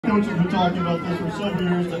coaches have been talking about this for several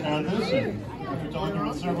years to add this. And after talking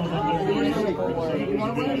with several of their leaders, we decided it was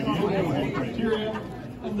a good idea. We had criteria,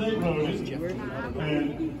 and they voted.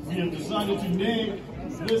 And we have decided to name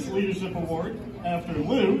this leadership award after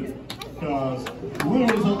Lou, because Lou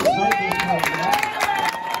is at the start of this program.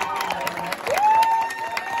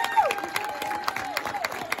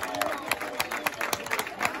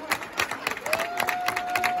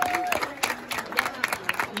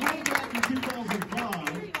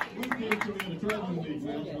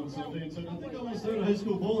 High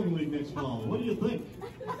school bowling league next fall. What do you think?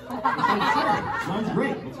 I said, sure, sounds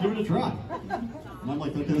great. Let's give it a try. And I'm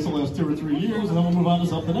like, okay, this will last 2 or 3 years, and then we'll move on to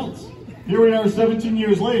something else. Here we are 17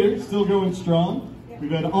 years later, still going strong.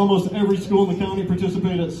 We've had almost every school in the county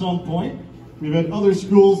participate at some point. We've had other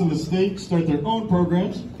schools in the state start their own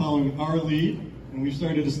programs following our lead, and we've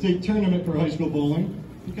started a state tournament for high school bowling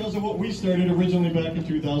because of what we started originally back in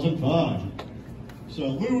 2005. So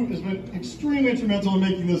Lou has been extremely instrumental in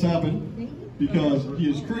making this happen, because he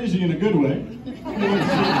is crazy in a good way.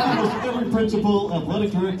 Almost every principal,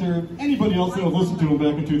 athletic director, anybody else that would listen to him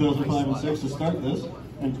back in 2005 and 6 to start this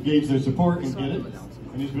and gauge their support and get it.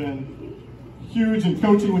 And he's been huge in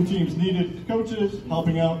coaching when teams needed coaches,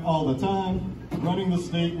 helping out all the time, running the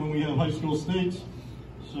state when we have high school states.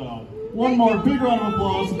 So, one more big round of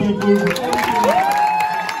applause to thank Lou for everything.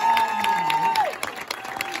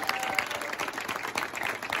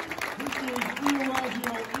 This year's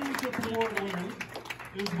Orazio Leadership Award winner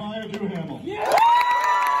is Duhamel. Yeah!